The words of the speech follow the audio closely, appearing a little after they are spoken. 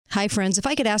Hi, friends. If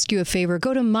I could ask you a favor,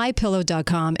 go to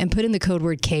mypillow.com and put in the code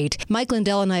word Kate. Mike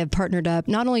Lindell and I have partnered up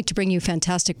not only to bring you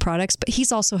fantastic products, but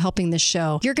he's also helping this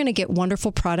show. You're going to get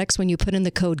wonderful products when you put in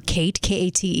the code Kate,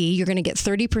 K-A-T-E. You're going to get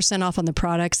 30% off on the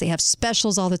products. They have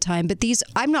specials all the time. But these,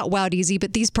 I'm not wowed easy,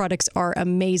 but these products are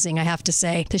amazing, I have to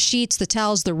say. The sheets, the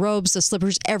towels, the robes, the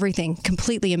slippers, everything.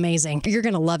 Completely amazing. You're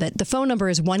going to love it. The phone number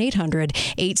is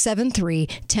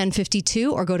 1-800-873-1052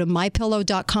 or go to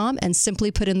mypillow.com and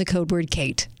simply put in the code word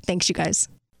Kate. Thanks, you guys.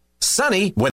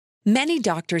 Sunny. Many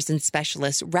doctors and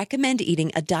specialists recommend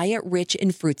eating a diet rich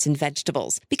in fruits and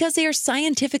vegetables because they are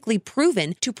scientifically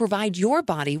proven to provide your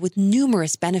body with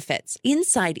numerous benefits.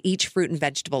 Inside each fruit and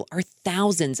vegetable are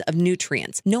thousands of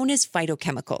nutrients known as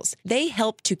phytochemicals. They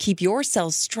help to keep your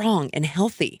cells strong and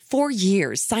healthy. For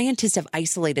years, scientists have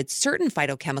isolated certain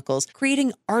phytochemicals,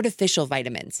 creating artificial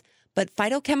vitamins. But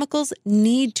phytochemicals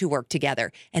need to work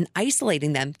together, and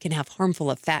isolating them can have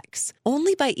harmful effects.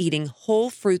 Only by eating whole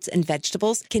fruits and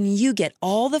vegetables can you get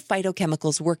all the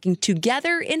phytochemicals working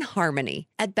together in harmony.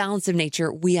 At Balance of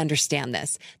Nature, we understand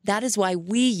this. That is why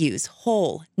we use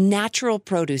whole, natural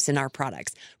produce in our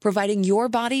products, providing your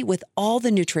body with all the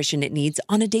nutrition it needs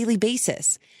on a daily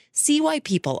basis. See why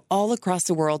people all across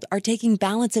the world are taking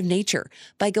Balance of Nature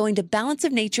by going to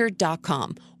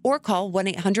balanceofnature.com or call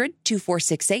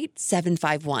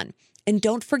 1-800-2468-751. And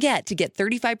don't forget to get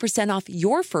 35% off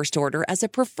your first order as a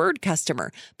preferred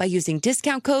customer by using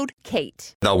discount code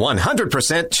KATE. The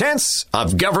 100% chance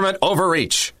of government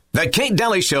overreach. The Kate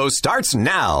Dalley Show starts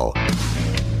now.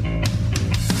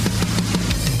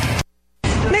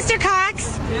 Mr.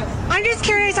 Cox, I'm just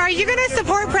curious, are you going to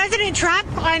support President Trump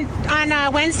on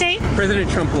Wednesday? President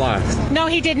Trump lost. No,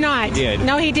 he did not. He did.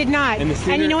 No, he did not.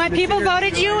 And you know what? People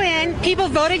voted you in. People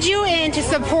voted you in to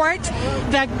support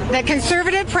the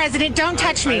conservative president. Don't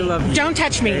touch me. I love you. Don't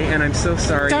touch me. And I'm so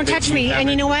sorry. Don't touch me. And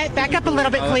you know what? Back up a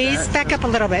little bit, please. Back up a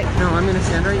little bit. No, I'm going to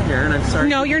stand right here, and I'm sorry.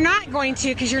 No, you're not going to,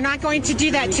 because you're not going to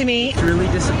do that to me. It's really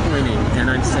disappointing, and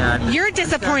I'm sad. You're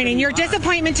disappointing. Your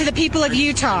disappointment to the people of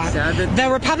Utah. The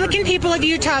Republican people of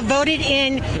Utah voted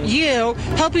in you,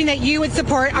 hoping that you would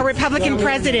support a Republican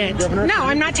president. No,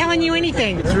 I'm not telling you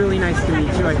anything. It's really nice to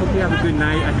meet you. I hope you have a good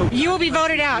night. I hope you will be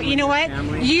voted out. You know what?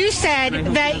 You said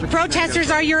that protesters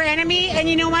are your enemy, and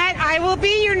you know what? I will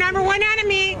be your number one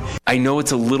enemy. I know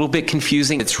it's a little bit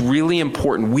confusing. It's really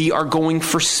important. We are going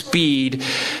for speed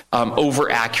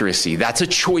over accuracy. That's a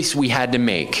choice we had to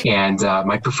make. And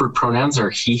my preferred pronouns are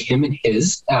he, him, and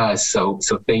his. So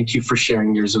thank you for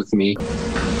sharing yours with me.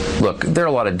 Look, there are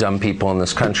a lot of dumb people in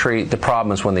this country. The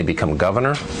problem is when they become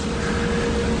governor.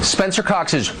 Spencer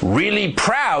Cox is really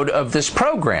proud of this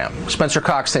program. Spencer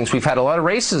Cox thinks we've had a lot of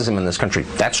racism in this country.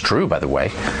 That's true, by the way.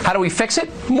 How do we fix it?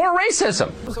 More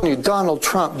racism. Donald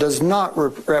Trump does not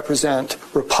represent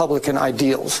Republican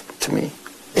ideals to me.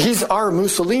 He's our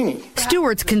Mussolini.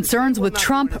 Stewart's concerns with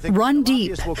Trump run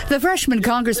deep. The freshman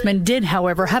congressman did,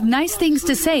 however, have nice things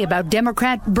to say about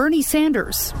Democrat Bernie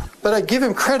Sanders. But I give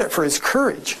him credit for his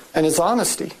courage and his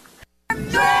honesty.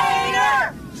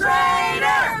 Traitor!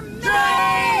 Traitor! Traitor!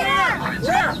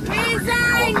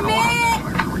 Resign, Mitt!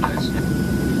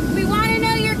 We want to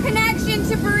know your connection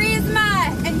to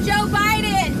Burisma and Joe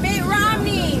Biden, Mitt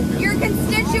Romney. Your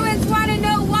constituents want to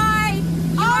know why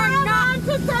you are not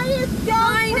going to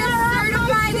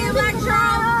certify the Electoral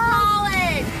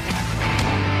College.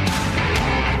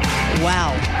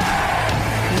 Wow.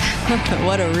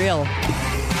 What a reel.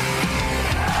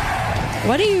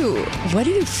 What do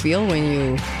you feel when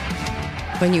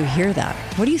you hear that?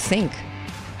 What do you think?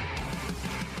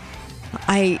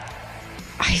 I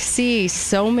see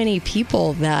so many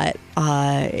people that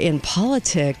in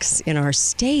politics in our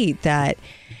state that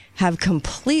have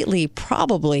completely,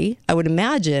 probably, I would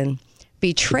imagine,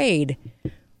 betrayed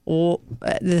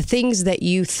the things that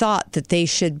you thought that they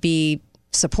should be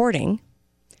supporting.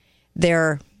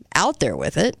 They're out there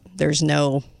with it. There's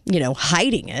no,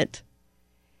 hiding it.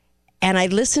 And I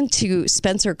listened to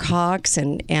Spencer Cox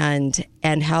and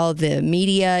how the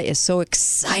media is so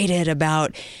excited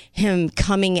about him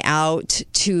coming out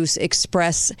to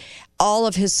express all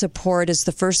of his support as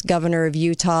the first governor of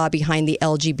Utah behind the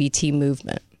LGBT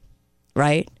movement,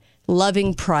 right?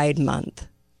 Loving Pride Month,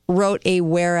 wrote a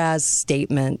whereas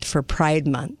statement for Pride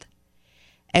Month.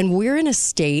 And we're in a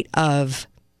state of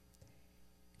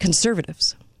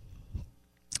conservatives.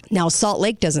 Now, Salt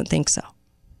Lake doesn't think so.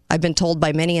 I've been told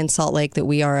by many in Salt Lake that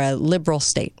we are a liberal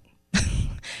state.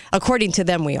 According to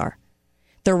them, we are.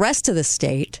 The rest of the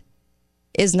state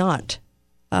is not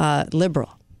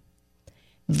liberal,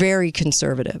 very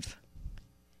conservative.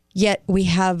 Yet we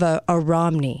have a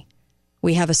Romney,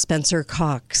 we have a Spencer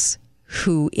Cox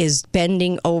who is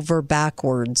bending over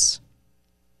backwards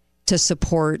to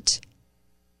support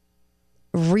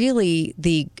really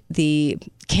the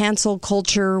cancel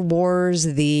culture wars,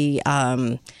 all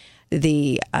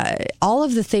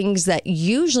of the things that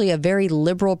usually a very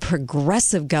liberal,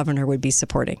 progressive governor would be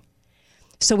supporting.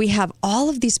 So we have all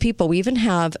of these people. We even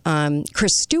have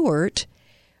Chris Stewart,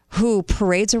 who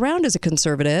parades around as a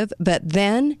conservative. But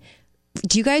then,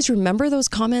 do you guys remember those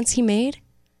comments he made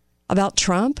about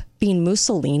Trump being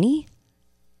Mussolini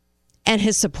and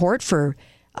his support for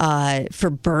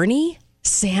Bernie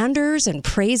Sanders and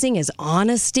praising his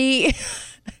honesty,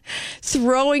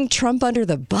 throwing Trump under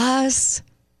the bus?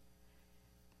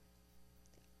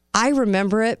 I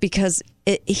remember it because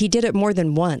he did it more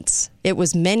than once. It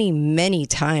was many, many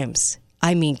times.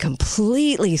 I mean,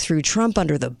 completely threw Trump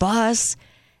under the bus.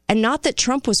 And not that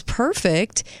Trump was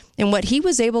perfect in what he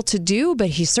was able to do, but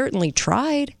he certainly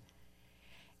tried.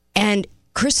 And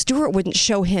Chris Stewart wouldn't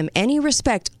show him any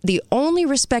respect. The only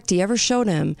respect he ever showed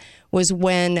him was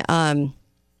when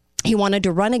he wanted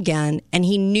to run again. And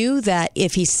he knew that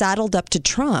if he saddled up to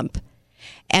Trump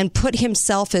and put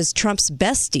himself as Trump's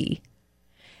bestie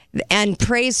and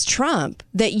praised Trump,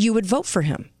 that you would vote for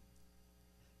him.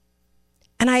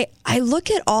 And I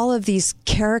look at all of these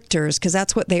characters, because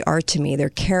that's what they are to me. They're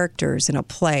characters in a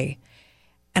play.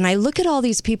 And I look at all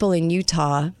these people in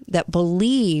Utah that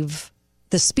believe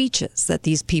the speeches that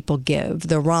these people give.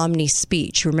 The Romney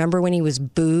speech. Remember when he was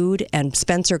booed and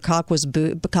Spencer Cox was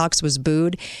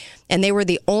booed? And they were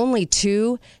the only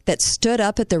two that stood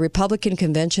up at the Republican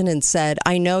convention and said,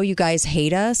 I know you guys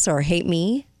hate us or hate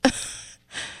me.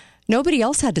 Nobody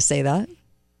else had to say that.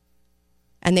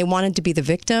 And they wanted to be the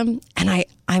victim. And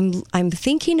I'm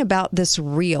thinking about this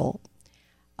reel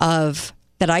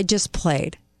that I just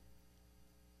played.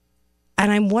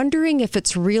 And I'm wondering if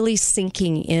it's really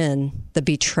sinking in, the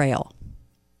betrayal.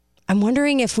 I'm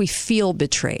wondering if we feel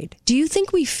betrayed. Do you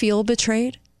think we feel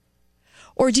betrayed?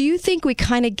 Or do you think we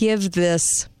kind of give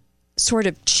this sort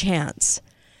of chance?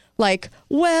 Like,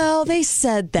 well, they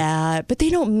said that, but they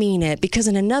don't mean it, because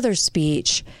in another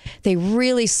speech, they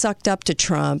really sucked up to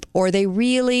Trump, or they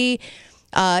really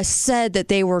said that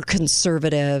they were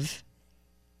conservative.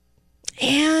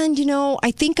 And,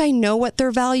 I think I know what their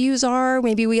values are.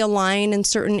 Maybe we align in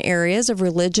certain areas of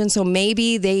religion. So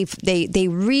maybe they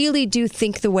really do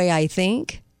think the way I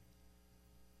think.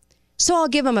 So I'll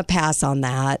give them a pass on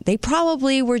that. They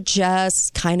probably were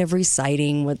just kind of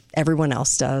reciting what everyone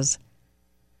else does.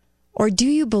 Or do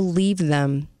you believe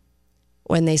them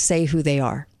when they say who they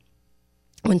are?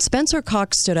 When Spencer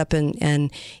Cox stood up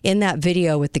and in that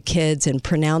video with the kids and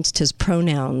pronounced his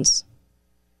pronouns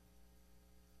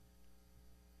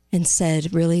and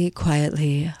said really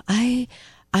quietly,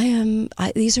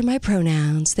 these are my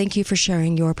pronouns. Thank you for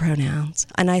sharing your pronouns.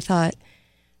 And I thought,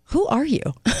 who are you?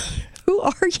 Who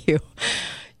are you?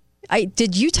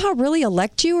 Did Utah really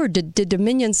elect you, or did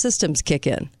Dominion Systems kick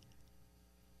in?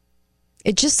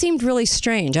 It just seemed really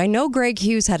strange. I know Greg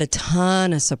Hughes had a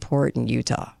ton of support in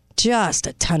Utah, just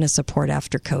a ton of support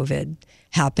after COVID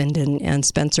happened, and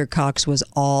Spencer Cox was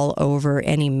all over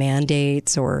any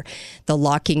mandates or the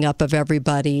locking up of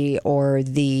everybody or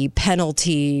the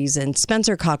penalties, and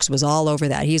Spencer Cox was all over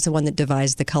that. He's the one that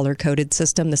devised the color-coded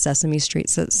system, the Sesame Street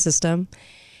system,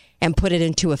 and put it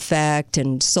into effect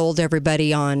and sold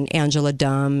everybody on Angela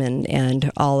Dumm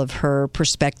and all of her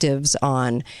perspectives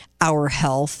on our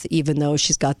health, even though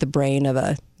she's got the brain of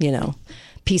a,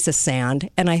 piece of sand.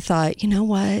 And I thought, you know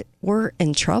what? We're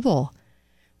in trouble.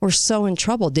 We're so in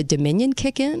trouble. Did Dominion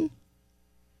kick in?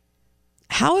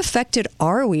 How affected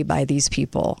are we by these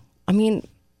people? I mean,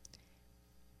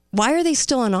 why are they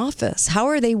still in office? How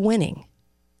are they winning?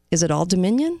 Is it all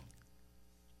Dominion?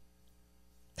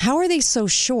 How are they so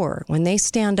sure when they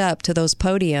stand up to those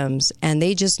podiums and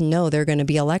they just know they're going to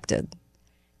be elected?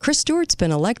 Chris Stewart's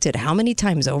been elected how many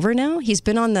times over now? He's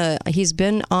been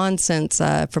on since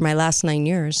for my last 9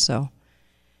 years. So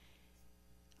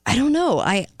I don't know.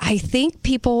 I think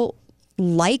people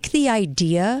like the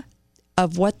idea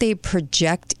of what they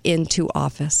project into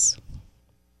office.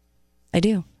 I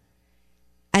do.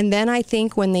 And then I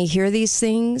think when they hear these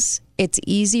things, it's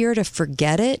easier to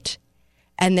forget it.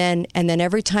 And then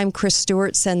every time Chris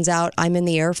Stewart sends out, I'm in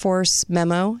the Air Force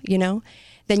memo,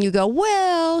 then you go,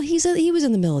 well, he was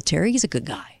in the military. He's a good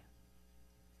guy.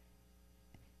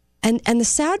 And the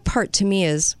sad part to me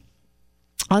is,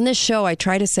 on this show, I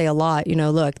try to say a lot,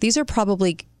 look, these are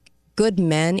probably good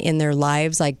men in their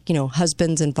lives, like,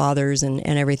 husbands and fathers and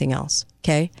everything else.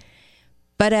 Okay.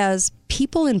 But as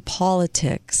people in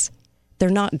politics, they're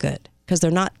not good because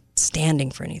they're not standing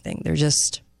for anything. They're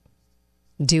just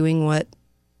doing what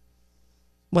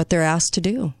they're asked to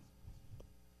do.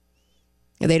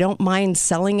 They don't mind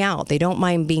selling out. They don't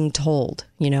mind being told,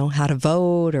 how to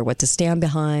vote or what to stand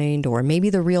behind, or maybe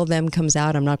the real them comes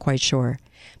out. I'm not quite sure.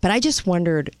 But I just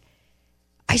wondered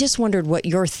what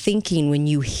you're thinking when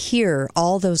you hear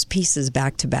all those pieces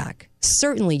back to back.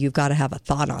 Certainly you've got to have a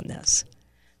thought on this.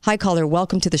 Hi, caller.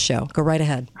 Welcome to the show. Go right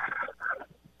ahead.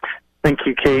 Thank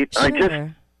you, Kate.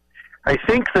 Sure. I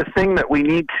think the thing that we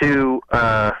need to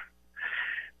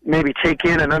maybe take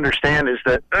in and understand is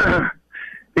that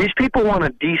these people want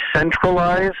to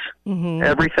decentralize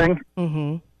everything.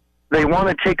 Mm-hmm. They want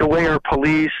to take away our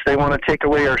police. They want to take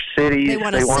away our cities. They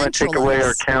want to take away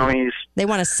our counties. They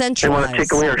want to centralize. They want to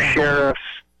take away our sheriffs.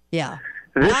 Yeah.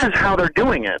 This is how they're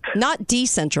doing it. Not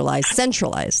decentralize,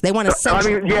 centralize. They want to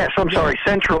centralize.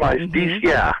 Centralize.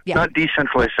 Mm-hmm. Not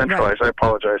decentralize, centralize. Right. I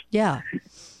apologize. Yeah.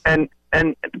 And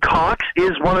Cox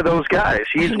is one of those guys.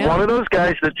 He's one of those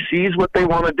guys that sees what they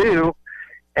want to do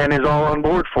and is all on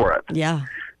board for it. Yeah.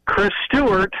 Chris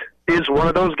Stewart is one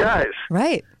of those guys.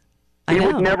 Right. He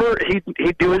would never.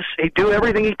 He'd do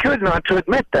everything he could not to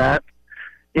admit that.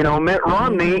 Mitt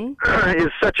Romney is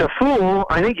such a fool.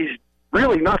 I think he's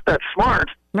really not that smart.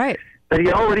 Right. That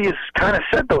he already has kind of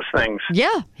said those things.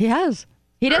 Yeah, he has.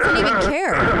 He doesn't even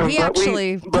care. He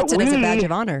actually puts it as a badge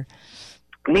of honor.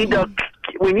 We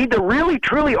need to really,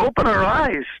 truly open our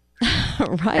eyes.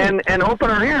 Right. And open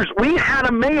our ears. We had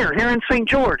a mayor here in St.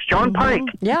 George, John Pike.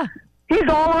 Yeah. He's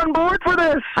all on board for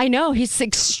this. I know. He's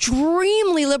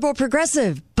extremely liberal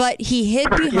progressive, but he hid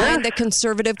behind the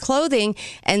conservative clothing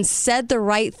and said the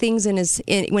right things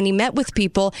when he met with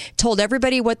people, told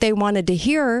everybody what they wanted to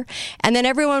hear, and then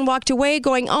everyone walked away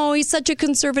going, oh, he's such a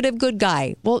conservative good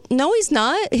guy. Well, no, he's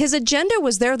not. His agenda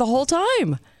was there the whole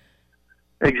time.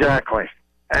 Exactly.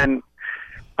 And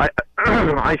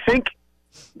I think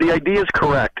the idea is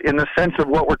correct in the sense of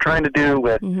what we're trying to do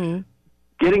with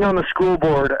getting on the school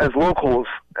board as locals,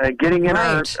 getting in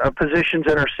our positions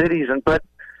in our cities. But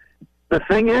the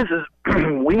thing is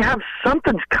we have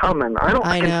something's coming.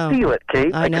 I can feel it,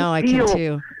 Kate. I can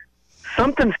too.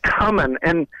 Something's coming.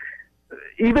 And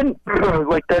even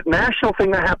like that national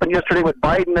thing that happened yesterday with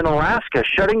Biden in Alaska,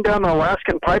 shutting down the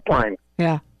Alaskan pipeline.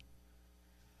 Yeah.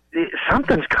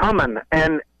 Something's coming.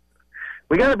 And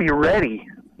we got to be ready.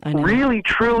 Really,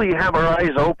 truly have our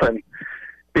eyes open,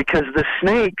 because the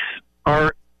snakes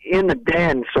are in the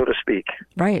den, so to speak.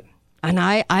 Right. And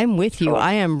I'm with you.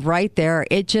 I am right there.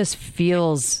 It just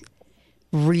feels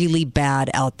really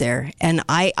bad out there. And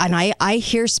I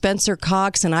hear Spencer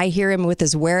Cox, and I hear him with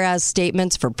his whereas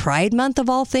statements for Pride Month of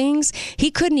all things. He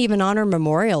couldn't even honor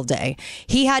Memorial Day.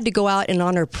 He had to go out and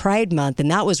honor Pride Month, and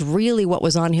that was really what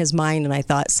was on his mind. And I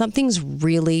thought, something's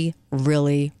really,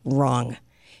 really wrong.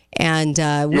 And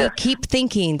we keep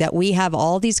thinking that we have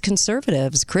all these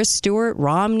conservatives, Chris Stewart,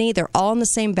 Romney, they're all in the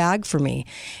same bag for me.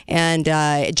 And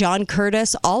John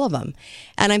Curtis, all of them.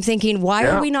 And I'm thinking, why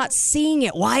are we not seeing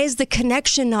it? Why is the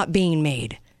connection not being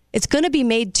made? It's going to be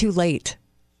made too late.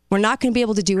 We're not going to be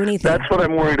able to do anything. That's what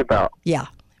I'm worried about. Yeah,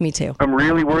 me too. I'm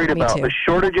really worried about the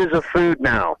shortages of food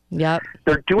now. Yep.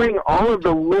 They're doing all of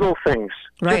the little things.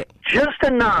 Right. Just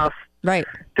enough. Right.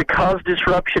 To cause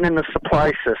disruption in the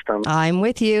supply system. I'm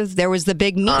with you. There was the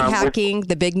big meat hacking,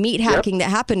 that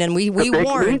happened, and we warned. The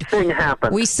big meat thing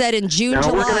happened. We said in June,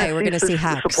 July, we're going to see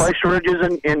hacks. Supply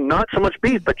shortages in not so much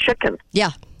beef, but chicken.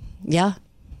 Yeah.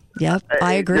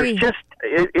 I agree.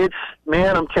 It's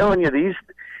man, I'm telling you,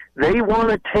 they want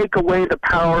to take away the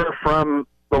power from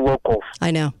the locals.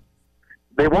 I know.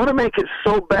 They want to make it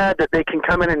so bad that they can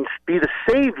come in and be the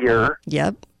savior.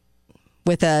 Yep.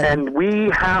 And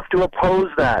we have to oppose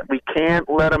that. We can't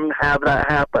let them have that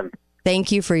happen.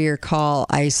 Thank you for your call.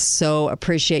 I so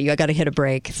appreciate you. I got to hit a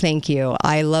break. Thank you.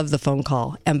 I love the phone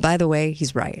call. And by the way,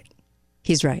 he's right.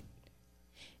 He's right.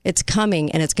 It's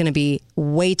coming, and it's going to be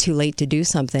way too late to do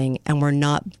something. And we're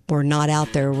not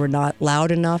out there. We're not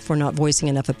loud enough. We're not voicing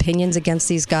enough opinions against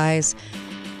these guys.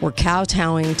 We're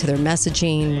kowtowing to their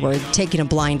messaging. We're taking a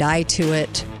blind eye to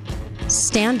it.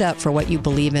 Stand up for what you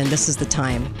believe in. This is the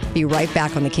time. Be right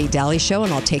back on the Kate Dalley Show,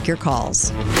 and I'll take your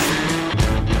calls.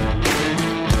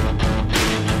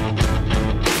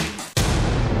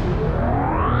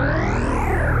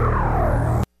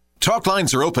 Talk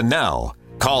lines are open now.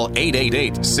 Call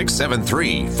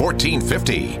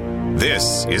 888-673-1450.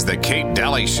 This is the Kate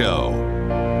Dalley Show.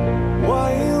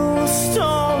 While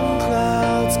storm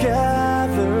clouds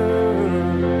gather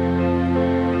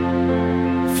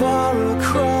far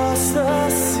across the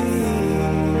sea,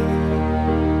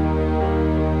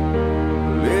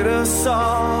 let us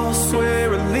all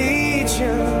swear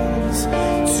allegiance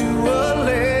to a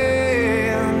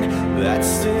land that's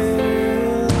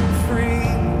still free.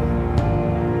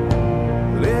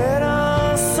 Let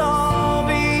us all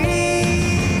be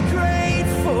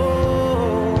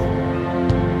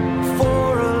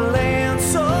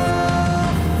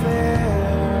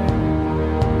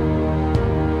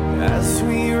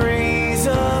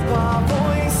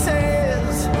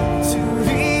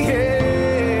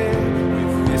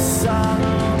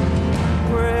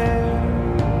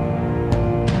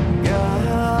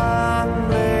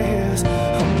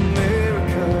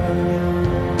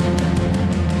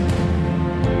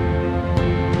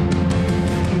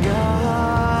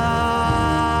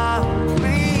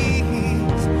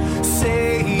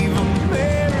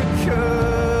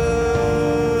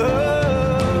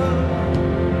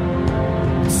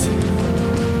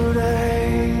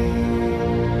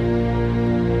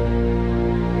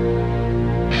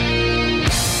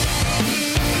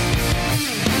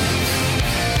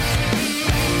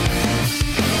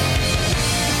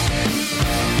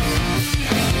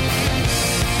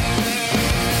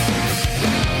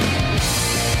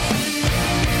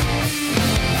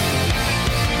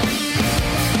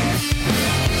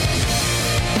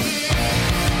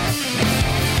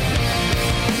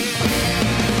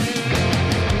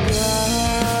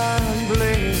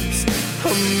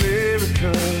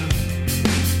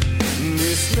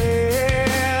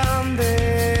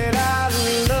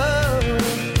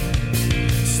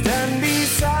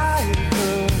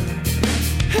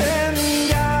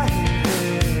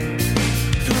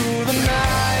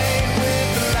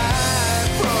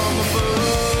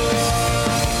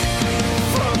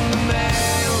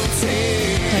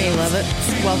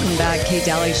Welcome back, Kate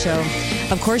Dalley Show.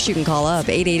 Of course, you can call up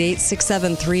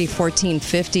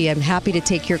 888-673-1450. I'm happy to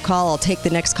take your call. I'll take the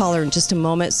next caller in just a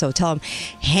moment, so tell them,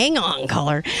 hang on,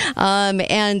 caller.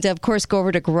 And, of course, go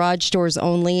over to Garage Doors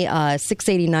Only,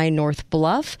 689 North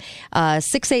Bluff.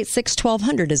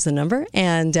 686-1200 is the number,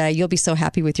 and you'll be so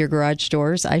happy with your garage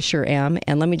doors. I sure am.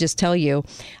 And let me just tell you,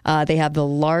 they are the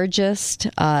largest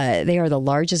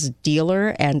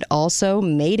dealer and also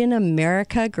made in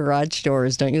America garage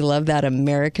doors. Don't you love that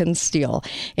American steel?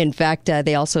 In fact,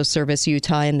 they also service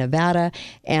Utah and Nevada,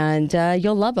 and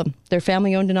you'll love them. They're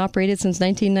family owned and operated since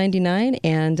 1999,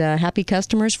 and happy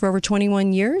customers for over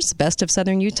 21 years. Best of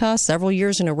Southern Utah, several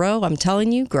years in a row. I'm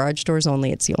telling you, Garage Doors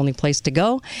Only. It's the only place to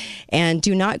go. And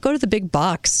do not go to the big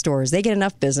box stores. They get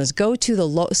enough business. Go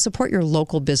to support your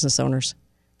local business owners.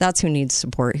 That's who needs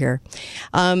support here.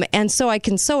 And so I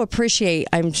can so appreciate,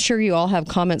 I'm sure you all have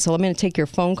comments, so I'm going to take your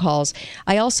phone calls.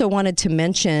 I also wanted to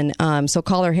mention, so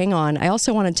caller, hang on. I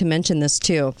also wanted to mention this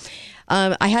too.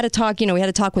 I had a talk, we had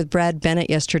a talk with Brad Bennett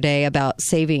yesterday about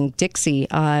saving Dixie,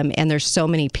 and there's so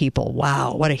many people.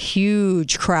 Wow, what a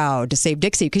huge crowd to save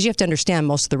Dixie, because you have to understand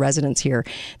most of the residents here,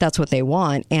 that's what they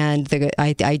want. And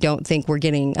I don't think we're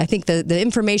getting, I think the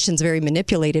information's very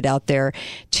manipulated out there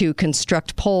to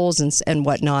construct polls and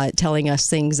whatnot, telling us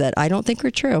things that I don't think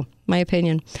are true. My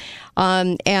opinion.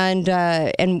 And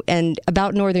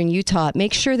about Northern Utah,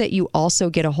 make sure that you also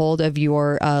get a hold of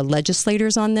your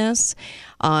legislators on this,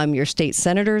 your state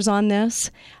senators on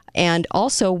this. And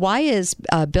also, why is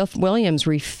Bill Williams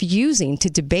refusing to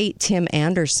debate Tim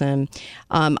Anderson?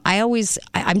 I'm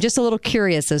just a little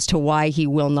curious as to why he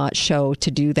will not show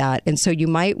to do that. And so you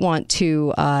might want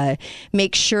to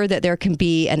make sure that there can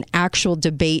be an actual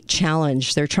debate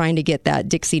challenge. They're trying to get that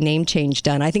Dixie name change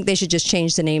done. I think they should just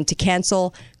change the name to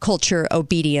Cancel Culture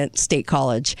Obedient State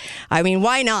College. I mean,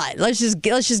 why not? Let's just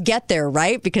get there,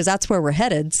 right? Because that's where we're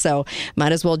headed. So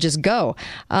might as well just go.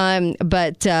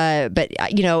 But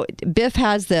Biff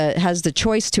has the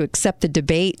choice to accept the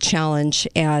debate challenge,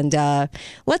 and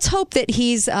let's hope that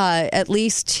he's at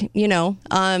least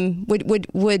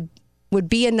would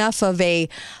be enough of a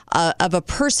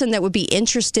person that would be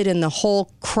interested in the whole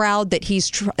crowd that he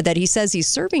says he's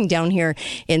serving down here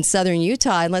in Southern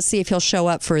Utah. And let's see if he'll show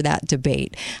up for that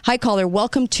debate. Hi, caller.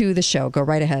 Welcome to the show. Go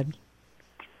right ahead.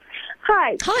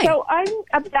 Hi. Hi. So I'm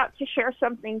about to share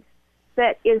something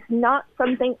that is not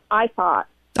something I thought.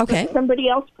 Okay. Somebody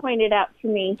else pointed out to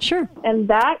me. Sure. And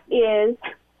that is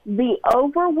the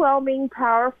overwhelming,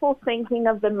 powerful thinking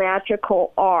of the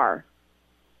magical R.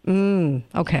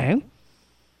 Okay.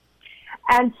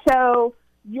 And so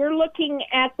you're looking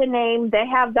at the name, they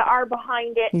have the R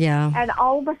behind it. Yeah. And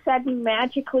all of a sudden,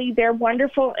 magically, they're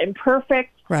wonderful and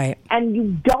perfect. Right. And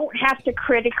you don't have to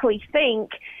critically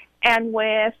think. And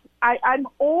I'm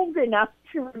old enough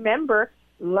to remember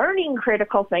learning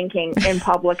critical thinking in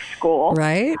public school.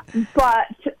 Right. But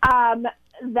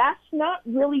that's not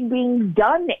really being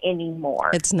done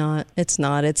anymore. It's not.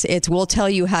 It's we'll tell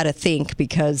you how to think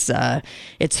because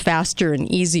it's faster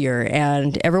and easier,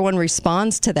 and everyone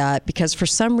responds to that because for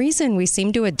some reason we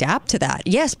seem to adapt to that.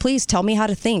 Yes, please tell me how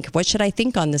to think. What should I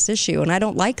think on this issue? And I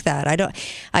don't like that.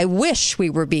 I wish we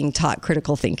were being taught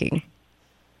critical thinking.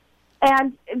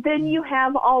 And then you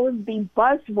have all of the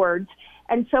buzzwords.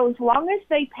 And so as long as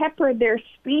they pepper their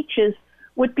speeches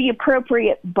with the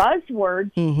appropriate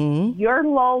buzzwords, you're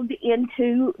lulled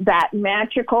into that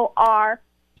magical R,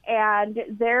 and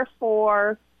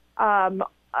therefore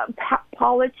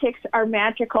politics are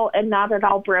magical and not at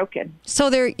all broken. So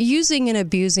they're using and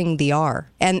abusing the R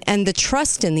and the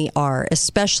trust in the R,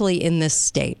 especially in this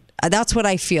state. That's what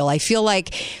I feel. I feel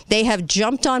like they have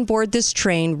jumped on board this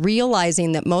train,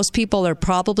 realizing that most people are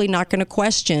probably not going to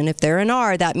question. If they're an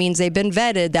R, that means they've been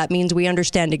vetted. That means we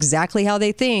understand exactly how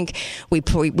they think. We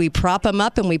prop them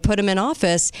up and we put them in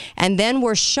office. And then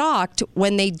we're shocked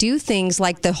when they do things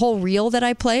like the whole reel that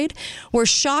I played. We're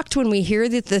shocked when we hear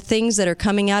the things that are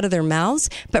coming out of their mouths.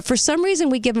 But for some reason,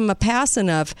 we give them a pass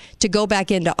enough to go back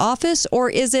into office.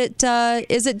 Or is it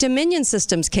Dominion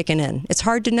systems kicking in? It's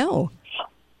hard to know.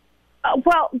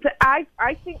 I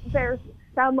think there's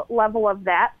some level of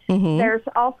that. There's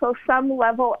also some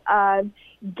level of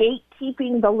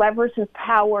gatekeeping the levers of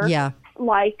power,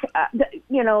 like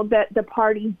the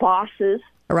party bosses.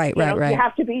 Right. You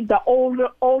have to be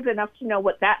old enough to know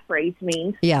what that phrase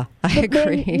means. Yeah, I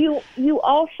agree. Then you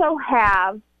also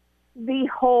have the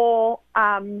whole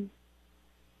the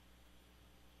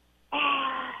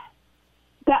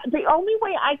only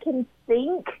way I can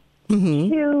think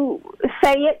to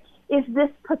say it is this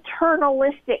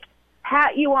paternalistic,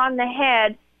 pat you on the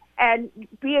head and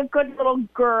be a good little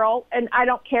girl. And I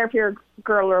don't care if you're a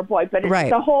girl or a boy, but it's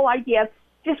the whole idea of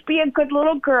just be a good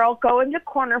little girl, go in the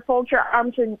corner, fold your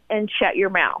arms, and shut your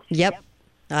mouth. Yep,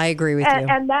 I agree with you.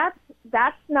 And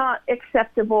that's not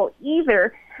acceptable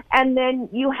either. And then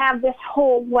you have this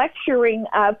whole lecturing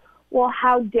of, well,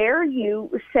 how dare you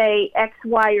say X,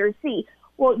 Y, or Z?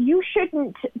 Well, you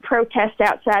shouldn't protest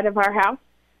outside of our house.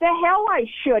 The hell I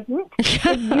shouldn't. If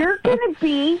you're going to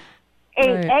be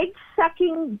an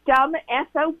egg-sucking, dumb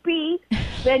SOB,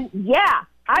 then yeah,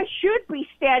 I should be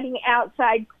standing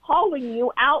outside calling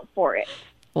you out for it.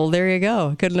 Well, there you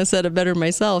go. Couldn't have said it better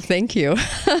myself. Thank you.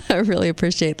 I really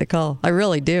appreciate the call. I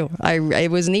really do. It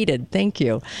was needed. Thank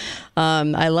you.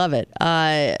 I love it.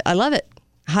 I love it.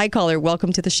 Hi, caller.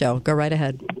 Welcome to the show. Go right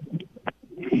ahead.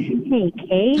 Hey,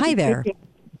 Kate. Hi there. Good to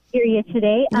hear you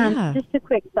today. Yeah. Just a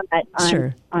quick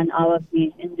thought on all of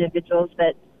these individuals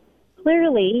that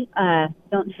clearly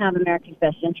don't have America's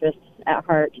best interests at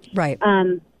heart. Right.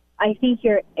 I think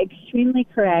you're extremely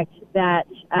correct that,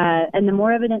 and the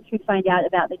more evidence we find out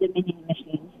about the Dominion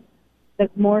machines, the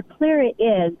more clear it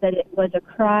is that it was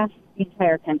across the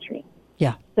entire country.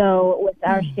 Yeah. So with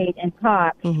our state and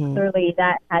Cox, clearly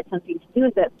that had something to do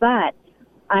with it. But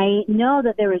I know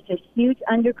that there was this huge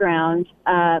underground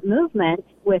movement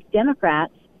with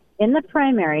Democrats in the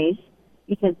primaries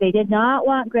because they did not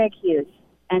want Greg Hughes.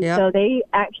 And so they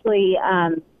actually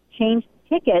changed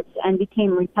tickets and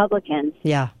became Republicans.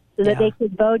 Yeah. So that they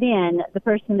could vote in the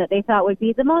person that they thought would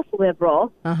be the most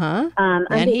liberal under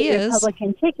the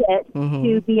Republican ticket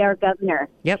to be our governor.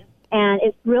 Yep. And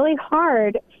it's really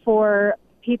hard for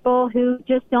people who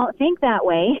just don't think that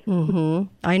way.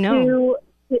 I know.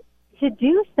 To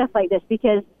do stuff like this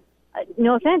because,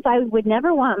 no offense, I would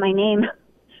never want my name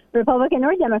Republican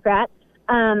or Democrat.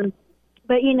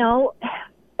 But, you know,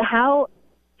 how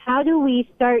do we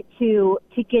start to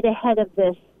get ahead of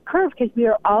this curve? Because we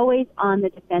are always on the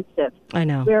defensive. I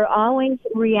know. We're always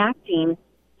reacting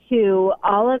to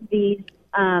all of these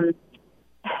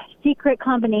secret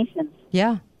combinations.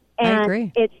 Yeah, and I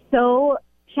agree. It's so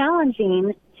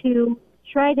challenging to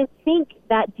try to think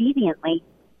that deviantly.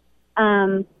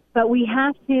 But we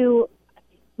have to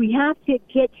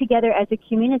get together as a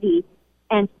community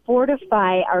and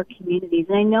fortify our communities.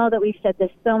 And I know that we've said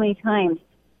this so many times,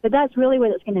 but that's really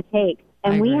what it's going to take.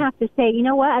 And we have to say, you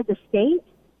know what, as a state,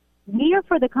 we are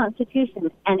for the Constitution.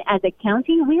 And as a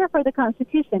county, we are for the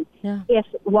Constitution. Yeah. If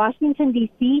Washington,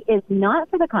 D.C. is not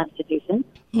for the Constitution,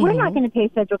 we're not going to pay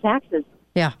federal taxes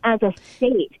as a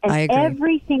state. And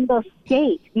every single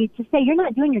state needs to say, you're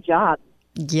not doing your job.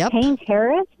 Yep. Paying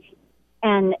terrorists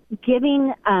and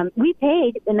giving, we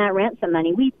paid in that ransom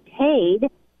money, we paid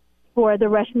for the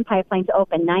Russian pipeline to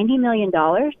open $90 million,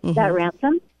 that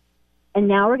ransom. And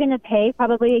now we're going to pay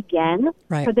probably again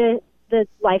for the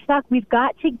livestock. We've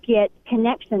got to get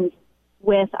connections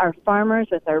with our farmers,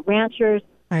 with our ranchers,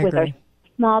 with our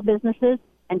small businesses,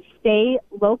 and stay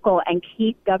local and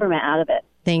keep government out of it.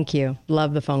 Thank you.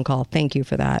 Love the phone call. Thank you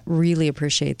for that. Really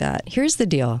appreciate that. Here's the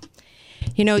deal.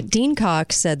 You know, Dean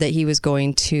Cox said that he was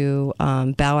going to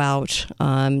bow out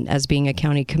as being a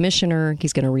county commissioner.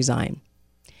 He's going to resign.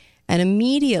 And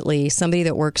immediately, somebody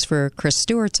that works for Chris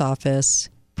Stewart's office,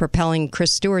 propelling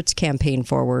Chris Stewart's campaign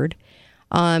forward,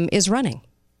 is running.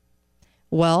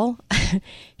 Well,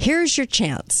 here's your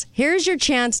chance. Here's your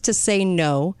chance to say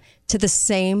no to the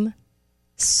same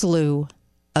slew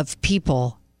of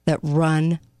people that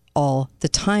run all the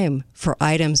time for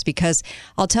items. Because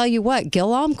I'll tell you what, Gil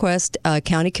Almquist,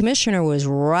 county commissioner, was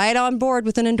right on board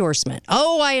with an endorsement.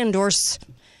 Oh, I endorse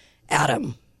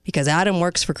Adam because Adam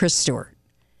works for Chris Stewart.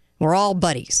 We're all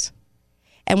buddies.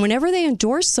 And whenever they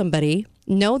endorse somebody,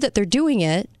 know that they're doing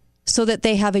it so that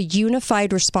they have a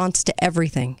unified response to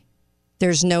everything.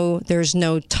 There's no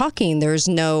talking. There's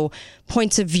no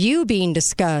points of view being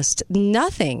discussed.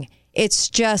 Nothing. It's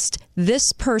just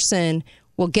this person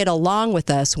will get along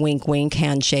with us. Wink, wink,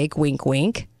 handshake, wink,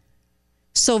 wink.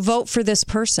 So vote for this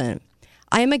person.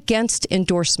 I am against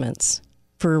endorsements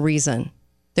for a reason.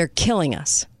 They're killing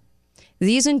us.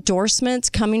 These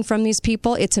endorsements coming from these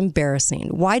people, it's embarrassing.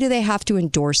 Why do they have to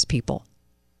endorse people?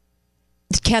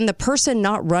 Can the person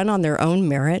not run on their own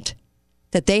merit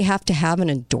that they have to have an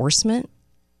endorsement?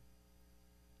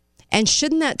 And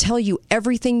shouldn't that tell you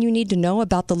everything you need to know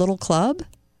about the little club?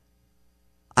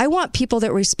 I want people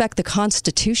that respect the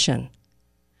Constitution.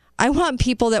 I want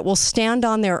people that will stand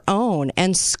on their own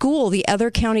and school the other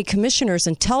county commissioners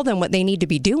and tell them what they need to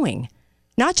be doing.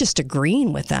 Not just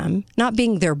agreeing with them, not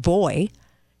being their boy.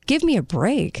 Give me a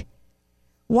break.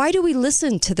 Why do we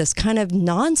listen to this kind of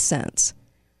nonsense?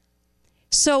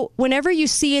 So whenever you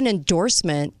see an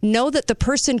endorsement, know that the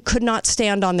person could not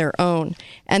stand on their own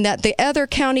and that the other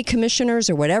county commissioners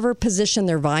or whatever position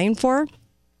they're vying for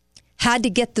had to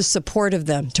get the support of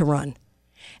them to run.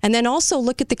 And then also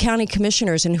look at the county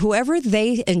commissioners, and whoever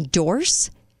they endorse,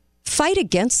 fight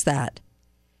against that.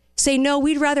 Say, no,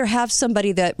 we'd rather have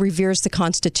somebody that reveres the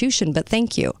Constitution, but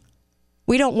thank you.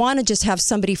 We don't want to just have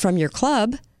somebody from your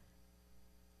club.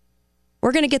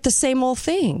 We're going to get the same old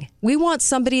thing. We want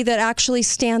somebody that actually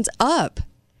stands up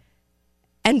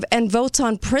and votes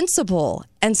on principle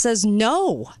and says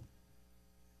no.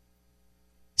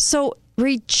 So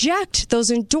reject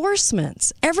those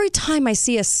endorsements. Every time I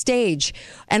see a stage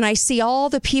and I see all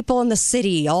the people in the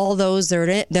city, all those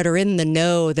that are in the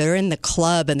know, that are in the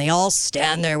club, and they all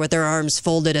stand there with their arms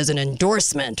folded as an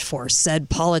endorsement for said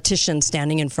politician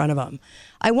standing in front of them,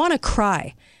 I want to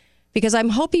cry, because I'm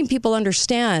hoping people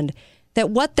understand that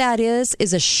what that is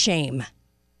a shame.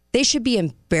 They should be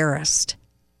embarrassed.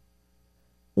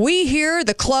 We here,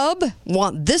 the club,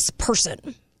 want this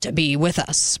person to be with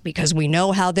us because we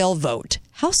know how they'll vote.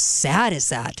 How sad is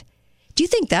that? Do you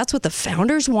think that's what the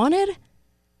founders wanted?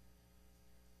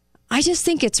 I just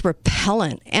think it's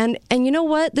repellent. And you know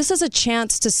what? This is a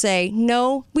chance to say,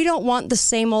 no, we don't want the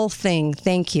same old thing.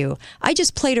 Thank you. I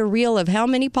just played a reel of how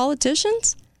many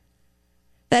politicians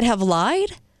that have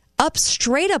lied,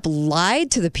 straight up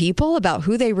lied to the people about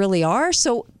who they really are.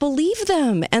 So believe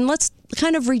them and let's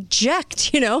kind of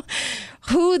reject,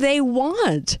 who they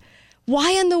want.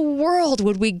 Why in the world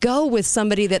would we go with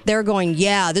somebody that they're going,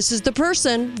 yeah, this is the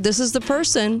person. This is the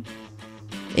person.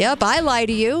 Yep, I lie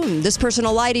to you, and this person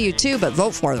will lie to you too, but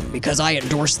vote for them because I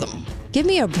endorse them. Give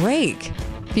me a break.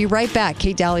 Be right back.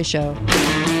 Kate Dalley Show.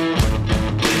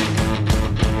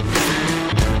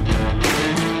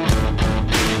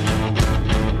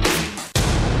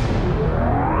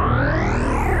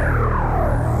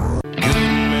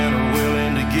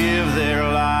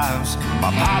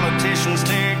 Politicians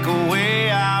take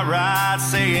away our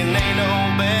rights, saying they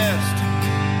know best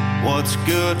what's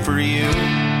good for you.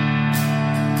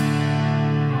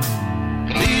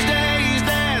 These days,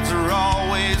 dads are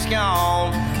always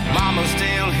gone. Mama's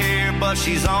still here, but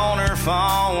she's on her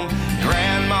phone.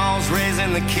 Grandma's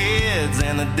raising the kids,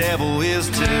 and the devil is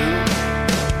too.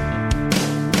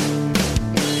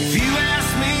 If you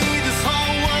ask me, this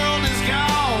whole world is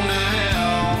gone to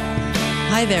hell.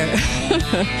 Hi there.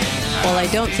 Well, I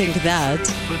don't think that,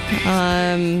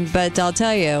 but I'll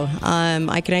tell you,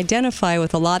 I can identify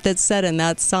with a lot that's said in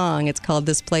that song. It's called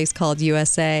This Place Called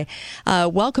USA.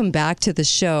 Welcome back to the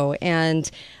show, and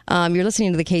you're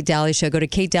listening to the Kate Dalley Show. Go to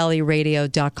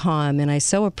katedalleyradio.com, and I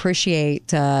so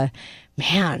appreciate, surpassing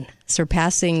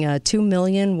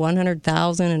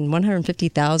 2,100,000 and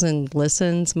 150,000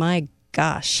 listens. My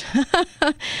gosh.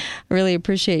 I really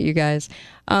appreciate you guys.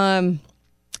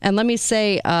 And let me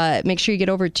say, make sure you get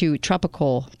over to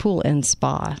Tropical Pool and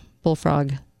Spa.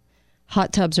 Bullfrog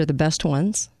hot tubs are the best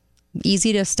ones.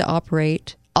 Easiest to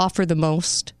operate, offer the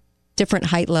most, different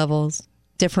height levels,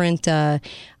 different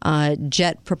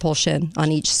jet propulsion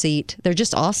on each seat. They're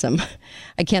just awesome.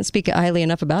 I can't speak highly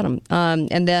enough about them.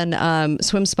 And then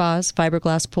swim spas,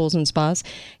 fiberglass pools and spas.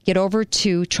 Get over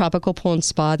to Tropical Pool and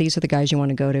Spa. These are the guys you want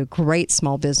to go to. Great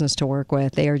small business to work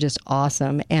with. They are just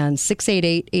awesome. And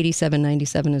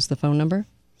 688-8797 is the phone number.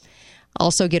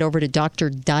 Also get over to Dr.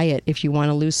 Diet if you want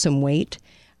to lose some weight.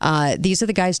 These are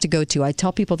the guys to go to. I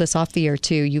tell people this off the air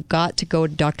too. You've got to go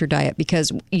to Dr. Diet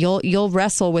because you'll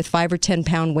wrestle with 5 or 10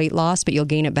 pound weight loss, but you'll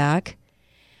gain it back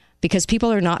because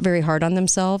people are not very hard on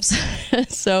themselves.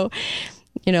 So,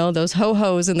 those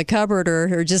ho-hos in the cupboard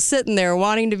are just sitting there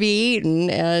wanting to be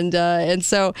eaten. And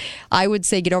so I would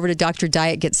say get over to Dr.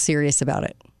 Diet, get serious about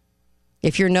it.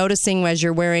 If you're noticing as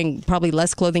you're wearing probably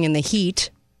less clothing in the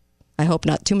heat, I hope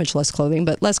not too much less clothing,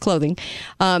 but less clothing.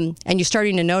 And you're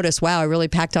starting to notice, wow, I really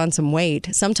packed on some weight.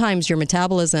 Sometimes your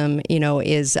metabolism,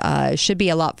 should be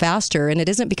a lot faster, and it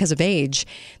isn't because of age.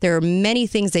 There are many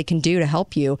things they can do to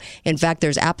help you. In fact,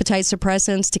 there's appetite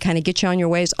suppressants to kind of get you on your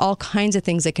ways, all kinds of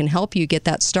things that can help you get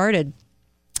that started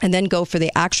and then go for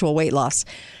the actual weight loss.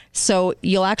 So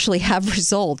you'll actually have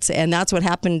results, and that's what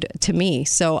happened to me.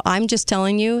 So I'm just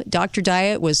telling you, Dr.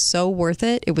 Diet was so worth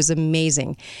it. It was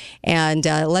amazing. And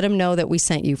let them know that we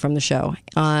sent you from the show.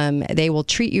 They will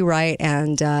treat you right,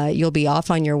 and you'll be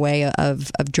off on your way of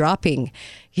dropping,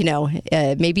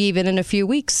 maybe even in a few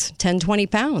weeks, 10, 20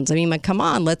 pounds. I mean, come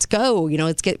on, let's go.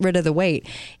 Let's get rid of the weight.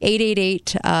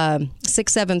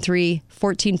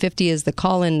 888-673-1450 is the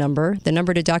call-in number. The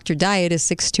number to Dr. Diet is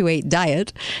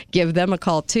 628-DIET. Give them a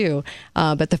call, too.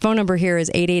 But the phone number here is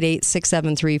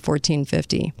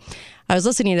 888-673-1450. I was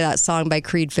listening to that song by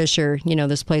Creed Fisher,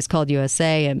 This Place Called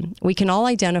USA, and we can all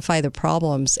identify the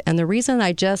problems. And the reason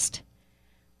I just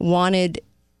wanted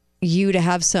you to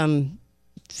have some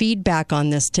feedback on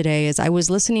this today is I was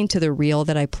listening to the reel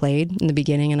that I played in the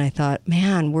beginning, and I thought,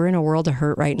 man, we're in a world of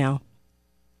hurt right now.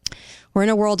 We're in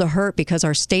a world of hurt because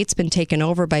our state's been taken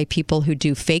over by people who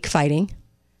do fake fighting.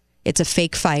 It's a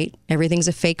fake fight. Everything's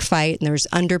a fake fight, and there's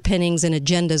underpinnings and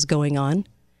agendas going on.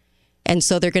 And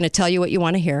so they're going to tell you what you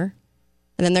want to hear,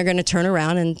 and then they're going to turn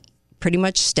around and pretty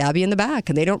much stab you in the back,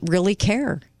 and they don't really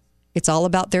care. It's all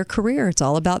about their career. It's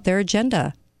all about their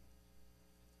agenda.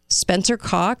 Spencer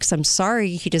Cox, I'm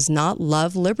sorry, he does not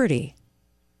love liberty.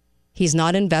 He's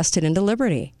not invested into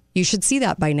liberty. You should see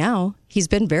that by now. He's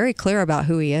been very clear about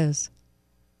who he is.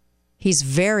 He's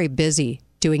very busy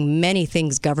doing many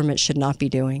things government should not be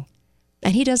doing.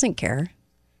 And he doesn't care.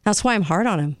 That's why I'm hard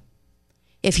on him.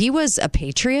 If he was a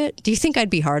patriot, do you think I'd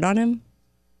be hard on him?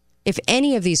 If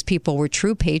any of these people were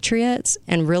true patriots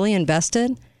and really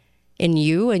invested in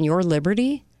you and your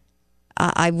liberty,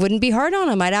 I wouldn't be hard on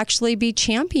them. I'd actually be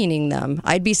championing them.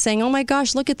 I'd be saying, oh my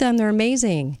gosh, look at them. They're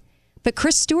amazing. But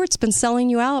Chris Stewart's been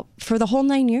selling you out for the whole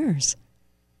 9 years.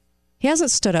 He hasn't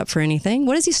stood up for anything.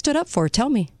 What has he stood up for? Tell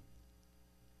me.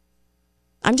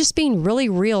 I'm just being really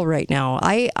real right now.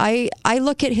 I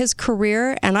look at his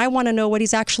career and I want to know what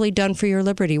he's actually done for your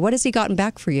liberty. What has he gotten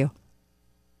back for you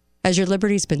as your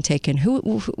liberty's been taken?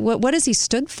 What has he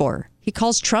stood for? He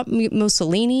calls Trump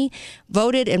Mussolini,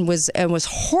 voted and was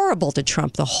horrible to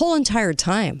Trump the whole entire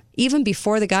time, even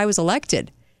before the guy was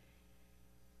elected.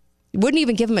 Wouldn't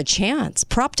even give him a chance.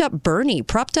 Propped up Bernie,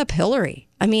 propped up Hillary.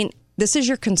 I mean, this is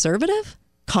your conservative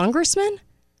congressman?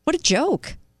 What a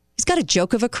joke. He's got a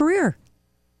joke of a career.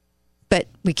 But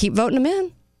we keep voting him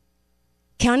in.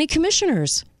 County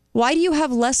commissioners. Why do you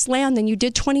have less land than you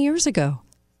did 20 years ago?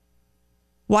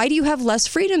 Why do you have less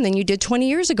freedom than you did 20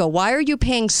 years ago? Why are you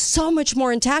paying so much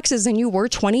more in taxes than you were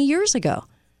 20 years ago?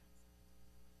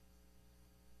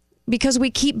 Because we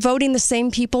keep voting the same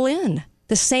people in,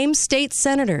 the same state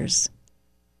senators.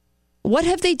 What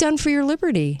have they done for your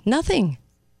liberty? Nothing.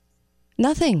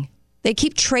 Nothing. They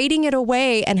keep trading it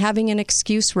away and having an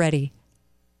excuse ready.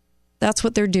 That's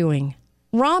what they're doing.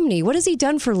 Romney, what has he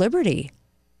done for liberty?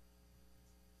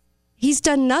 He's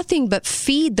done nothing but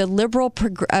feed the liberal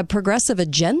progressive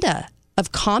agenda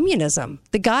of communism.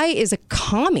 The guy is a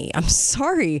commie. I'm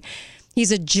sorry.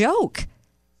 He's a joke.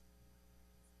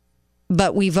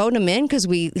 But we vote him in because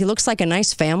he looks like a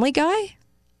nice family guy?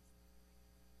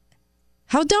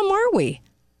 How dumb are we?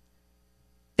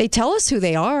 They tell us who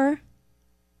they are.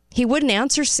 He wouldn't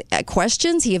answer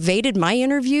questions. He evaded my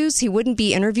interviews. He wouldn't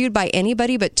be interviewed by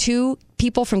anybody but 2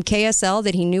 people from KSL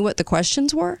that he knew what the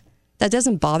questions were. That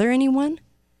doesn't bother anyone.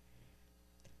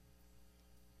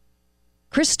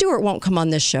 Chris Stewart won't come on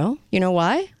this show. You know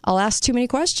why? I'll ask too many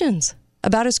questions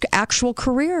about his actual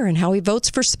career and how he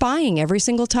votes for spying every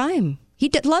single time.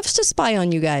 He loves to spy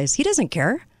on you guys. He doesn't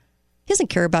care. He doesn't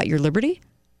care about your liberty.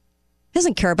 He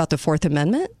doesn't care about the Fourth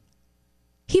Amendment.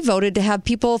 He voted to have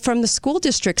people from the school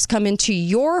districts come into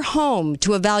your home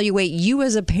to evaluate you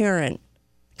as a parent,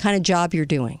 the kind of job you're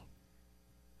doing.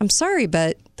 I'm sorry,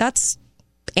 but that's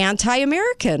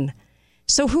anti-American.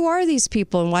 So who are these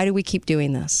people and why do we keep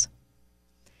doing this?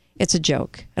 It's a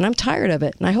joke, and I'm tired of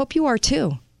it, and I hope you are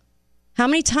too. How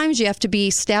many times do you have to be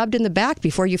stabbed in the back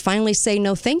before you finally say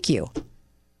no thank you?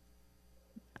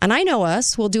 And I know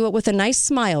us, we'll do it with a nice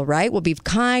smile, right? We'll be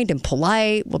kind and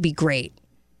polite, we'll be great.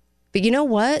 But you know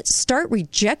what? Start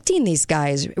rejecting these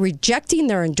guys, rejecting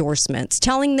their endorsements,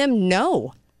 telling them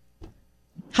no.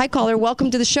 Hi, caller.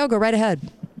 Welcome to the show. Go right ahead.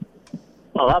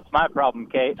 Well, that's my problem,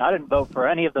 Kate. I didn't vote for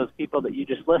any of those people that you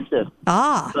just listed.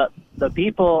 But the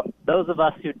people, those of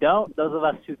us who don't, those of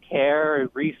us who care,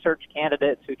 research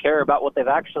candidates who care about what they've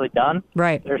actually done.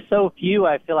 Right. There's so few,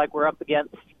 I feel like we're up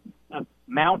against a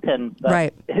mountain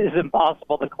that is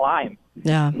impossible to climb.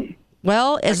 Yeah.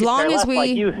 Well, as long as we... like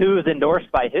you, who's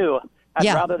endorsed by who. I'd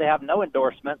rather they have no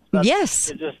endorsements. But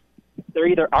yes. They're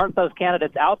either aren't those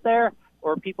candidates out there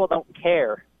or people don't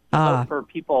care. Vote for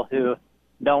people who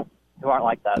aren't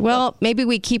like that. Well, maybe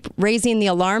we keep raising the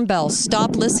alarm bells.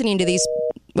 Stop listening to these...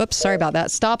 Whoops, sorry about that.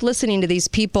 Stop listening to these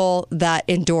people that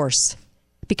endorse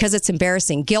because it's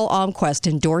embarrassing. Gil Almquist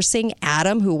endorsing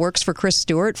Adam, who works for Chris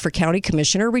Stewart, for county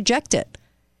commissioner. Reject it.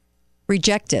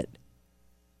 Reject it.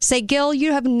 Say, Gil,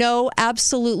 you have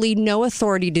absolutely no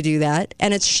authority to do that,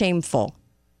 and it's shameful.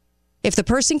 If the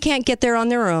person can't get there on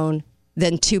their own,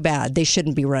 then too bad. They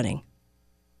shouldn't be running.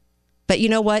 But you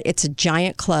know what? It's a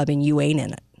giant club, and you ain't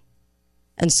in it.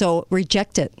 And so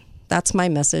reject it. That's my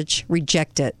message.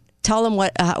 Reject it. Tell them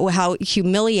how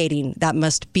humiliating that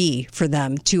must be for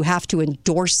them to have to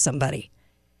endorse somebody.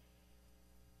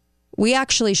 We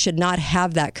actually should not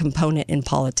have that component in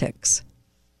politics.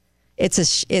 It's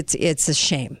a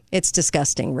shame. It's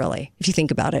disgusting, really, if you think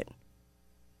about it.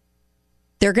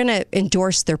 They're going to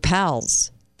endorse their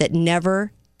pals that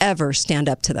never, ever stand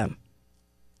up to them.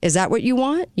 Is that what you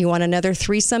want? You want another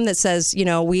threesome that says,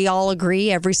 we all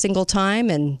agree every single time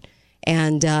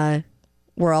and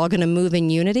we're all going to move in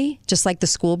unity, just like the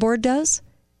school board does?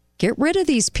 Get rid of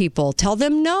these people. Tell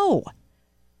them no.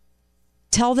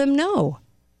 Tell them no.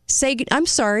 Say, I'm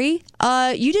sorry,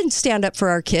 you didn't stand up for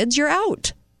our kids. You're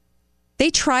out. They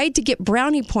tried to get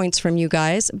brownie points from you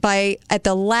guys by, at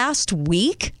the last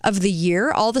week of the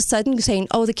year, all of a sudden saying,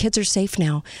 oh, the kids are safe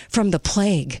now from the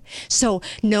plague. So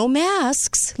no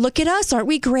masks. Look at us. Aren't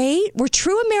we great? We're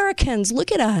true Americans.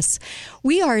 Look at us.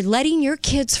 We are letting your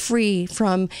kids free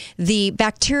from the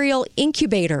bacterial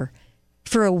incubator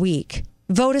for a week.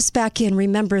 Vote us back in.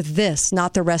 Remember this,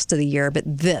 not the rest of the year, but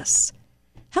this.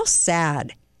 How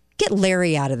sad. Get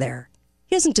Larry out of there.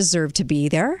 He doesn't deserve to be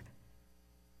there.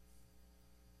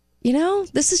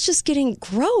 This is just getting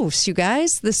gross, you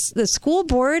guys. The school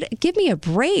board, give me a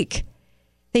break.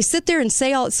 They sit there and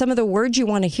say some of the words you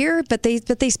want to hear, but they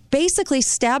basically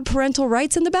stab parental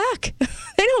rights in the back.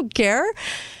 They don't care.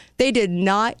 They did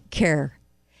not care.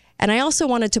 And I also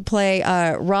wanted to play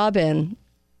Robin.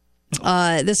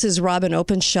 This is Robin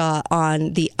Openshaw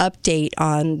on the update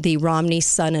on the Romney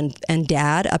son and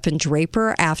dad up in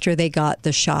Draper after they got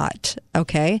the shot.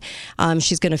 Okay.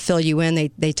 She's going to fill you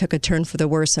in. They took a turn for the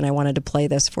worse, and I wanted to play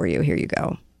this for you. Here you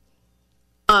go.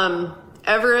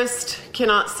 Everest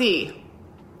cannot see,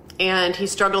 and he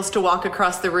struggles to walk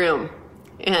across the room,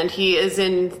 and he is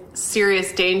in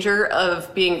serious danger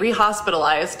of being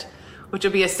rehospitalized, which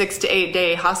will be a 6 to 8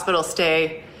 day hospital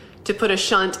stay to put a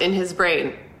shunt in his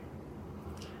brain.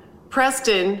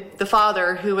 Preston, the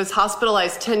father, who was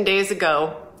hospitalized 10 days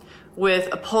ago with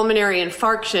a pulmonary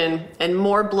infarction and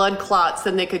more blood clots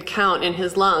than they could count in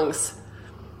his lungs,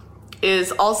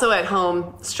 is also at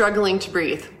home struggling to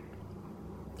breathe.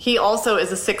 He also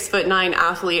is a 6'9"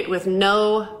 athlete with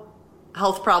no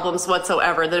health problems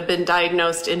whatsoever that have been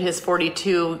diagnosed in his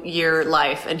 42-year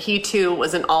life. And he too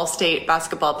was an all-state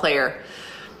basketball player.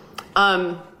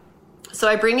 So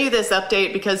I bring you this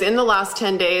update because in the last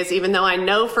 10 days, even though I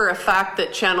know for a fact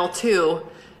that Channel 2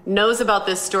 knows about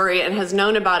this story and has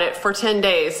known about it for 10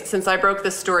 days since I broke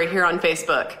this story here on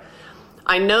Facebook,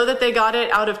 I know that they got it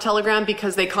out of Telegram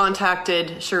because they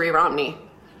contacted Cherie Romney.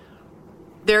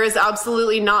 There is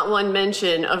absolutely not one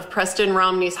mention of Preston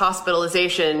Romney's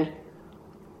hospitalization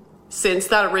since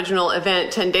that original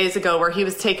event 10 days ago where he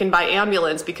was taken by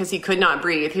ambulance because he could not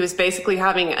breathe. He was basically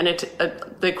having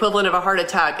the equivalent of a heart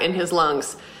attack in his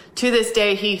lungs. To this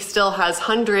day, he still has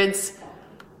hundreds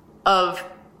of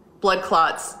blood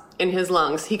clots in his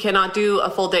lungs. He cannot do a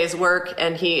full day's work,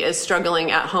 and he is struggling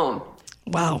at home.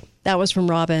 Wow. That was from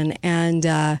Robin, and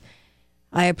I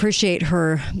appreciate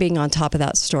her being on top of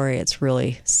that story. It's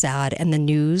really sad, and the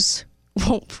news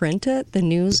won't print it. The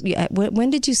news, when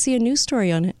did you see a news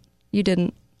story on it? You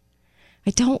didn't.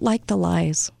 I don't like the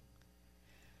lies.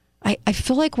 I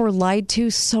feel like we're lied to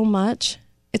so much.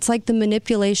 It's like the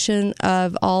manipulation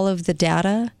of all of the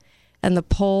data and the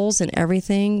polls and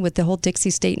everything with the whole Dixie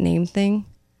State name thing.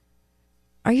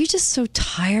 Are you just so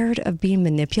tired of being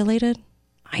manipulated?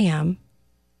 I am.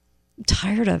 I'm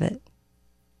tired of it.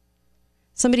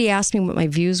 Somebody asked me what my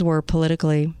views were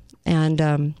politically, and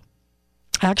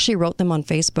I actually wrote them on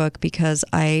Facebook because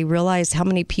I realized how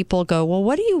many people go, well,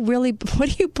 what do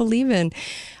you believe in?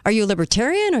 Are you a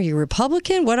libertarian? Are you a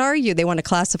Republican? What are you? They want to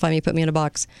classify me, put me in a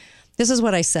box. This is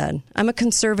what I said. I'm a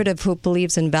conservative who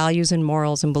believes in values and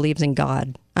morals and believes in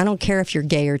God. I don't care if you're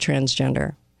gay or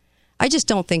transgender. I just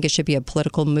don't think it should be a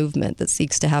political movement that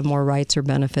seeks to have more rights or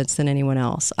benefits than anyone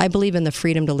else. I believe in the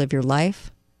freedom to live your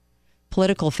life.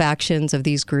 Political factions of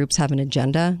these groups have an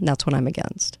agenda, and that's what I'm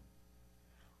against.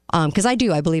 Because I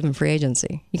believe in free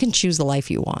agency. You can choose the life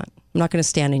you want. I'm not going to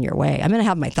stand in your way. I'm going to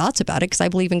have my thoughts about it because I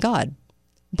believe in God.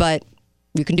 But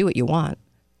you can do what you want.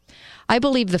 I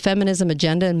believe the feminism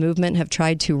agenda and movement have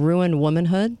tried to ruin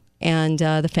womanhood and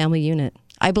the family unit.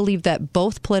 I believe that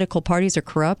both political parties are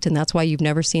corrupt, and that's why you've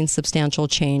never seen substantial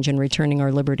change in returning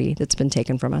our liberty that's been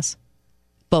taken from us.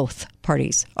 Both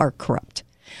parties are corrupt.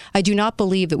 I do not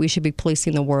believe that we should be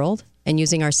policing the world and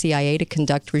using our CIA to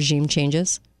conduct regime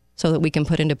changes so that we can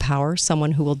put into power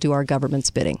someone who will do our government's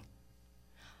bidding.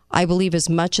 I believe as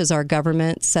much as our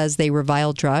government says they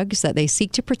revile drugs, that they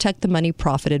seek to protect the money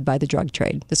profited by the drug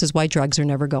trade. This is why drugs are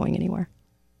never going anywhere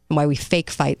and why we fake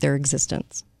fight their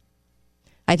existence.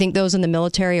 I think those in the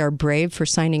military are brave for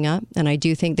signing up, and I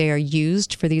do think they are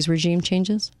used for these regime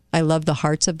changes. I love the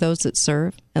hearts of those that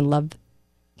serve and love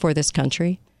for this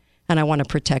country, and I want to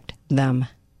protect them.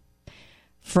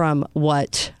 from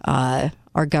what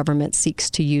our government seeks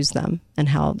to use them and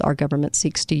how our government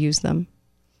seeks to use them.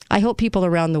 I hope people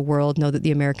around the world know that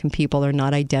the American people are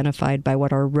not identified by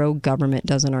what our rogue government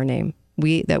does in our name,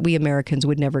 that we Americans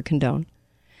would never condone.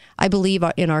 I believe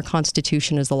in our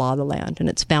Constitution as the law of the land and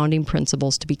its founding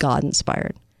principles to be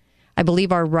God-inspired. I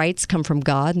believe our rights come from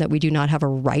God and that we do not have a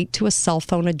right to a cell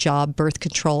phone, a job, birth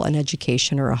control, an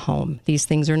education, or a home. These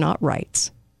things are not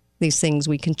rights. These things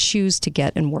we can choose to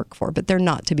get and work for, but they're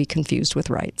not to be confused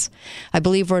with rights. I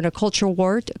believe we're in a culture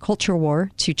war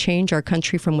to change our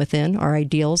country from within, our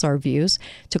ideals, our views,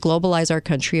 to globalize our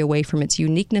country away from its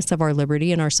uniqueness of our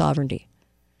liberty and our sovereignty.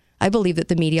 I believe that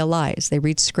the media lies. They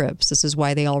read scripts. This is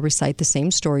why they all recite the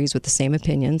same stories with the same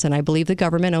opinions, and I believe the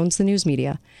government owns the news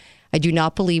media. I do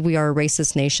not believe we are a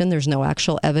racist nation. There's no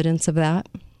actual evidence of that.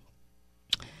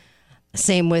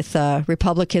 Same with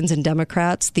Republicans and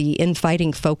Democrats. The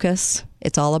infighting focus,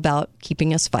 it's all about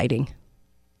keeping us fighting.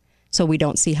 So we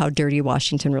don't see how dirty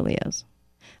Washington really is.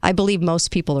 I believe most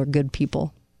people are good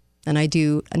people. And I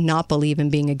do not believe in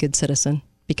being a good citizen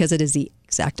because it is the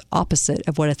exact opposite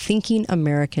of what a thinking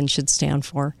American should stand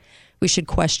for. We should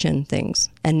question things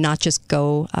and not just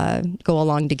go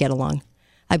along to get along.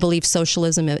 I believe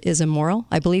socialism is immoral.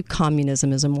 I believe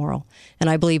communism is immoral. And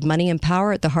I believe money and power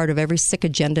are at the heart of every sick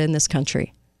agenda in this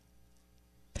country.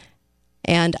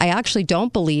 And I actually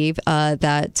don't believe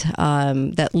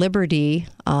that liberty,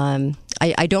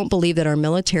 I don't believe that our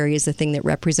military is the thing that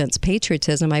represents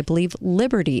patriotism. I believe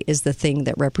liberty is the thing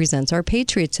that represents our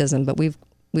patriotism. But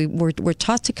we're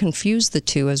taught to confuse the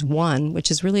two as one, which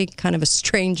is really kind of a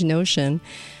strange notion.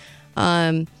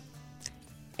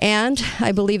 And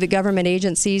I believe the government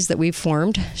agencies that we've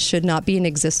formed should not be in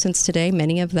existence today,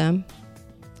 many of them.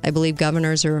 I believe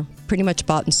governors are pretty much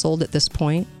bought and sold at this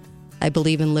point. I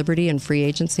believe in liberty and free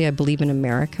agency. I believe in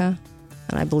America.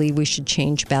 And I believe we should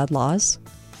change bad laws.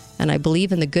 And I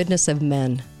believe in the goodness of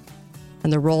men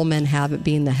and the role men have at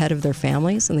being the head of their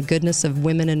families and the goodness of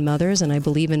women and mothers. And I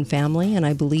believe in family. And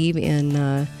I believe in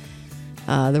the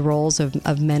roles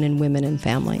of men and women in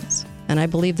families. And I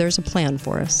believe there's a plan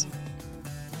for us.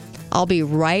 I'll be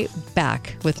right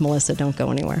back with Melissa. Don't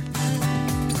go anywhere.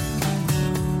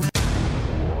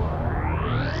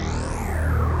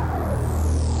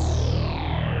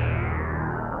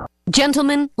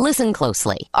 Gentlemen, listen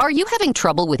closely. Are you having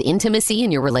trouble with intimacy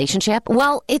in your relationship?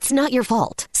 Well, it's not your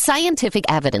fault. Scientific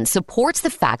evidence supports the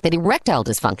fact that erectile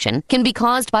dysfunction can be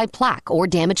caused by plaque or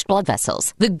damaged blood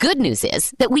vessels. The good news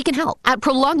is that we can help. At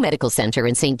Prolong Medical Center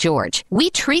in St. George, we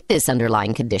treat this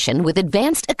underlying condition with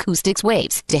advanced acoustics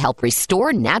waves to help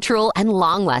restore natural and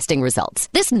long-lasting results.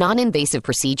 This non-invasive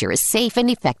procedure is safe and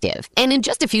effective, and in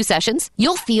just a few sessions,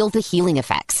 you'll feel the healing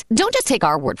effects. Don't just take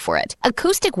our word for it.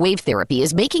 Acoustic wave therapy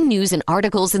is making news in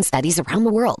articles and studies around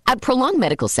the world. At Prolong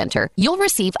Medical Center, you'll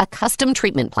receive a custom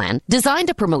treatment plan designed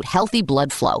to promote healthy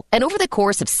blood flow. And over the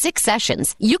course of 6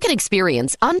 sessions, you can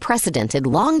experience unprecedented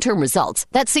long-term results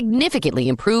that significantly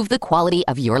improve the quality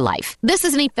of your life. This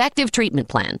is an effective treatment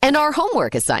plan, and our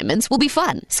homework assignments will be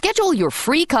fun. Schedule your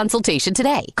free consultation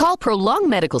today. Call Prolong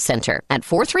Medical Center at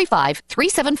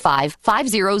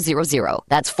 435-375-5000.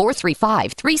 That's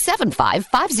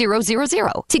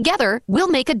 435-375-5000. Together, we'll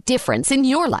make a difference in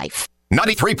your life.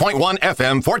 93.1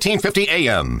 FM, 1450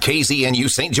 AM. KZNU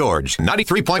St. George.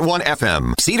 93.1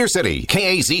 FM. Cedar City.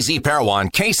 KAZZ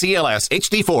Parowan. KCLS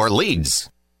HD4 Leeds.